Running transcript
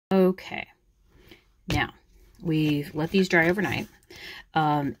Okay. Now, we've let these dry overnight.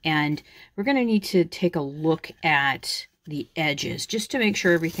 And we're going to need to take a look at the edges just to make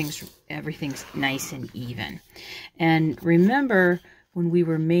sure everything's nice and even. And remember when we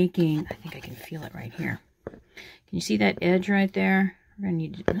were making, I think I can feel it right here. Can you see that edge right there? We're going to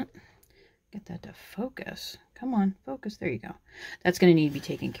need to get that to focus. Come on, focus. There you go. That's going to need to be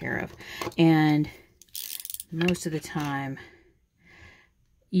taken care of. And most of the time,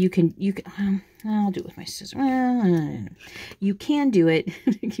 you can, I'll do it with my scissors. You can do it.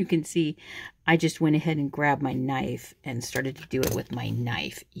 You can see I just went ahead and grabbed my knife and started to do it with my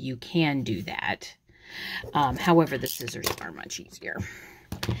knife. You can do that. However, the scissors are much easier.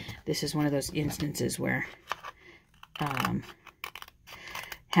 This is one of those instances where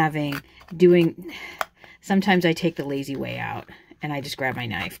sometimes I take the lazy way out and I just grab my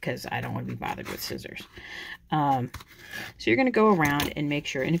knife because I don't want to be bothered with scissors. So you're going to go around and make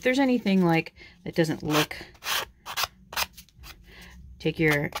sure, and if there's anything like that doesn't look, take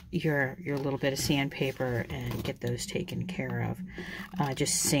your little bit of sandpaper and get those taken care of.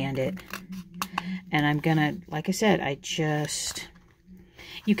 Just sand it. And I'm going to, like I said,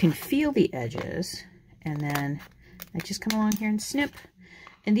 you can feel the edges, and then I just come along here and snip.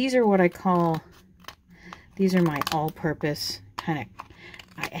 And these are what I call, these are my all-purpose kind of,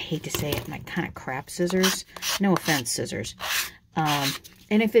 I hate to say it, my kind of crap scissors. No offense, scissors.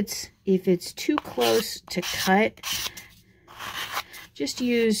 And if it's too close to cut, just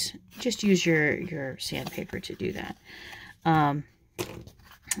use your sandpaper to do that. Oh,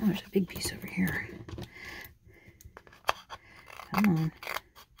 there's a big piece over here. Come on.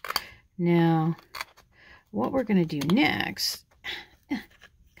 Now, what we're going to do next,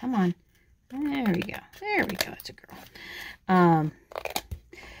 come on. There we go. There we go. That's a girl.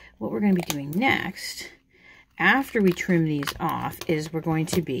 What we're going to be doing next, after we trim these off, is we're going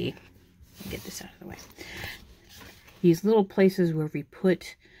to be, get this out of the way, these little places where we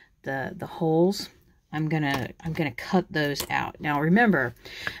put the holes, I'm gonna cut those out. Now remember,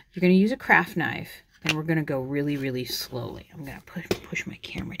 you're gonna use a craft knife, and we're gonna go really, really slowly. I'm gonna push my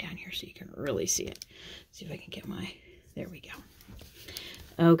camera down here so you can really see it. See if I can get my, there we go.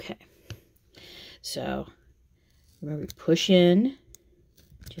 Okay. So remember, we push in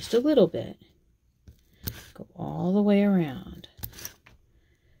just a little bit, go all the way around,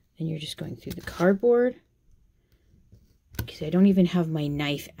 and you're just going through the cardboard, because I don't even have my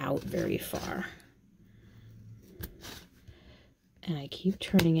knife out very far. And I keep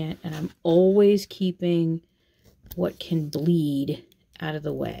turning it, and I'm always keeping what can bleed out of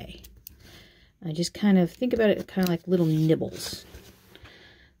the way. I just kind of think about it kind of like little nibbles.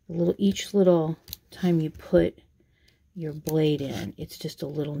 Each little time you put your blade in, it's just a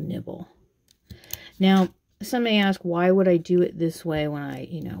little nibble. Now, some may ask, why would I do it this way when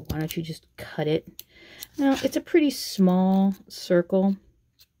why don't you just cut it? Well, it's a pretty small circle,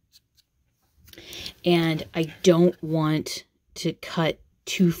 and I don't want to cut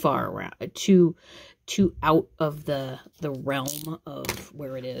too far around, too out of the realm of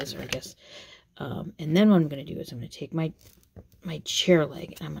where it is, or I guess. And then what I'm going to do is I'm going to take my chair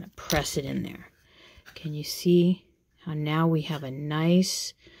leg and I'm going to press it in there. Can you see how now we have a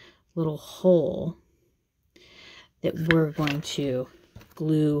nice little hole that we're going to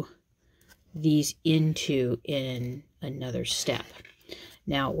glue these into in another step.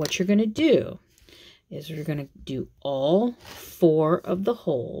 Now, what you're going to do is we're going to do all 4 of the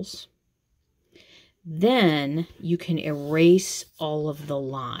holes. Then you can erase all of the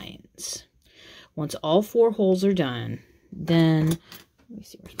lines. Once all 4 holes are done, then, let me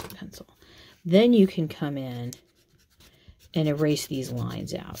see, where's my pencil? Then you can come in and erase these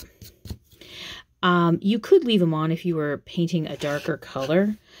lines out. You could leave them on if you were painting a darker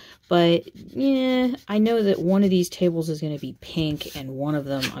color, but yeah, I know that one of these tables is going to be pink and one of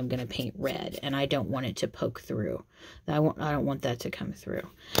them I'm going to paint red, and I don't want it to poke through. I don't want that to come through.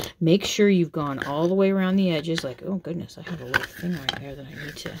 Make sure you've gone all the way around the edges. Like, oh goodness, I have a little thing right there that I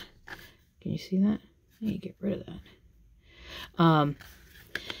need to, can you see that? I need to get rid of that.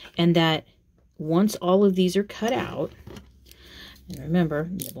 And that once all of these are cut out, and remember,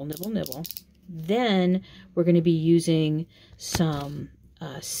 nibble, nibble, nibble, then we're going to be using some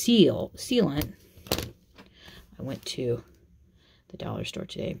sealant. I went to the dollar store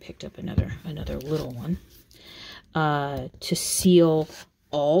today and picked up another little one to seal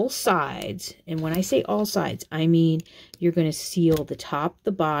all sides. And when I say all sides, I mean you're going to seal the top,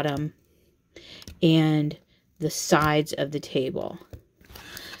 the bottom, and the sides of the table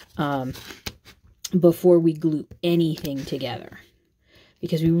before we glue anything together.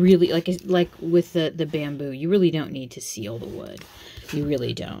 Because we really, like with the bamboo, you really don't need to seal the wood. You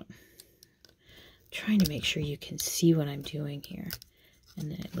really don't. I'm trying to make sure you can see what I'm doing here. And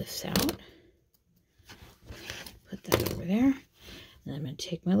then it lifts out. Put that over there. And I'm going to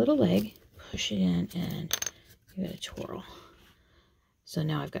take my little leg, push it in, and give it a twirl. So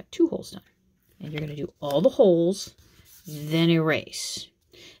now I've got 2 holes done. And you're going to do all the holes, then erase.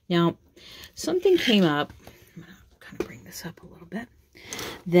 Now, something came up, I'm going to kind of bring this up a little bit,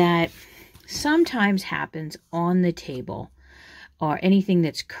 that sometimes happens on the table or anything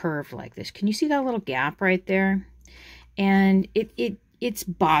that's curved like this. Can you see that little gap right there? And it's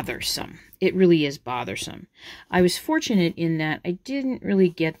bothersome. It really is bothersome. I was fortunate in that I didn't really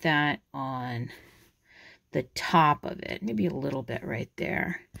get that on the top of it, maybe a little bit right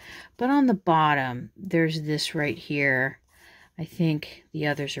there. But on the bottom, there's this right here. I think the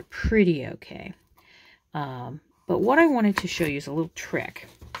others are pretty okay. But what I wanted to show you is a little trick.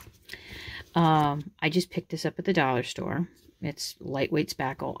 I just picked this up at the dollar store. It's lightweight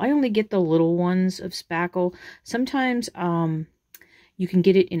spackle. I only get the little ones of spackle. Sometimes you can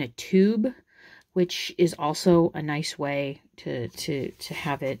get it in a tube, which is also a nice way to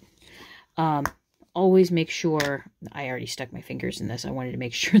have it. Always make sure, I already stuck my fingers in this. I wanted to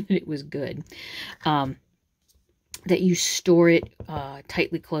make sure that it was good. That you store it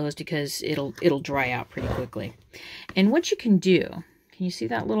tightly closed because it'll dry out pretty quickly. And what you can do, can you see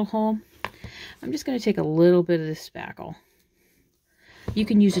that little hole? I'm just going to take a little bit of this spackle. You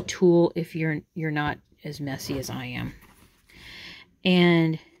can use a tool if you're not as messy as I am.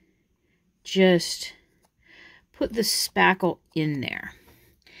 And just put the spackle in there.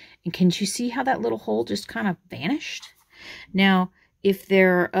 And can you see how that little hole just kind of vanished? Now, if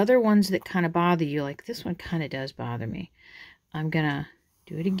there are other ones that kind of bother you, like this one kind of does bother me, I'm going to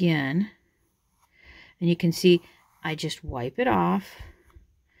do it again. And you can see I just wipe it off.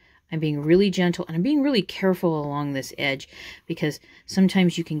 I'm being really gentle, and I'm being really careful along this edge because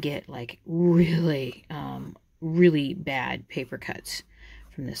sometimes you can get like really, really bad paper cuts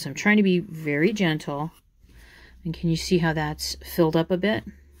from this. So I'm trying to be very gentle. And can you see how that's filled up a bit?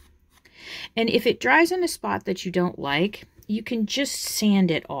 And if it dries in a spot that you don't like, you can just sand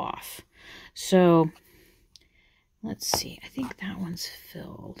it off. So let's see. I think that one's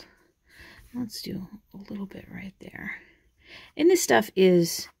filled. Let's do a little bit right there. And this stuff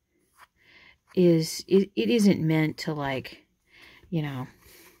it isn't meant to, like, you know,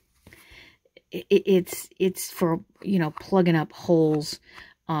 it's for, you know, plugging up holes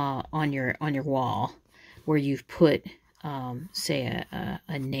on your wall where you've put say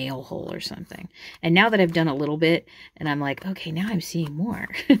a nail hole or something. And now that I've done a little bit and I'm like, okay, now I'm seeing more.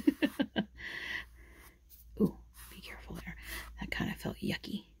 Ooh, be careful there. That kind of felt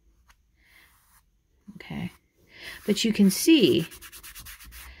yucky. Okay. But you can see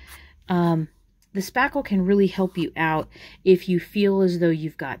the spackle can really help you out if you feel as though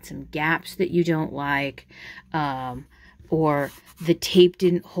you've got some gaps that you don't like, or the tape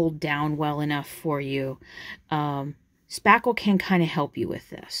didn't hold down well enough for you. Spackle can kind of help you with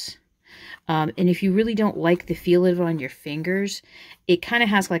this. And if you really don't like the feel of it on your fingers, it kind of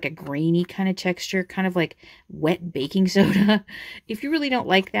has like a grainy kind of texture, kind of like wet baking soda. If you really don't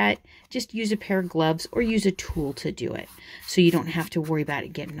like that, just use a pair of gloves or use a tool to do it, so you don't have to worry about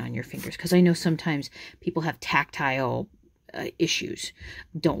it getting on your fingers. Because I know sometimes people have tactile issues,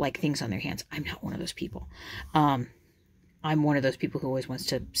 don't like things on their hands. I'm not one of those people. I'm one of those people who always wants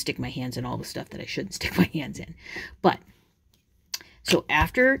to stick my hands in all the stuff that I shouldn't stick my hands in. But, so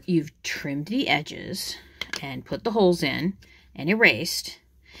after you've trimmed the edges and put the holes in and erased,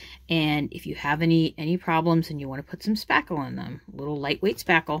 and if you have any problems and you want to put some spackle in them, a little lightweight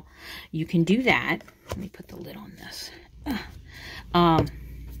spackle, you can do that. Let me put the lid on this.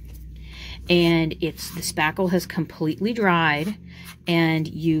 And the spackle has completely dried, and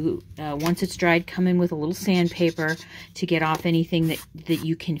you once it's dried, come in with a little sandpaper to get off anything that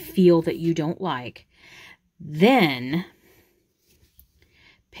you can feel that you don't like. Then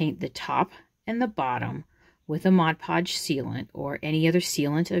paint the top and the bottom with a Mod Podge sealant or any other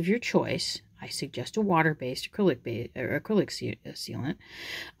sealant of your choice. I suggest a water-based acrylic sealant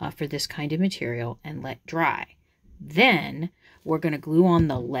for this kind of material, and let dry. Then we're going to glue on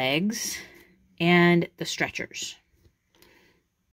the legs and the stretchers.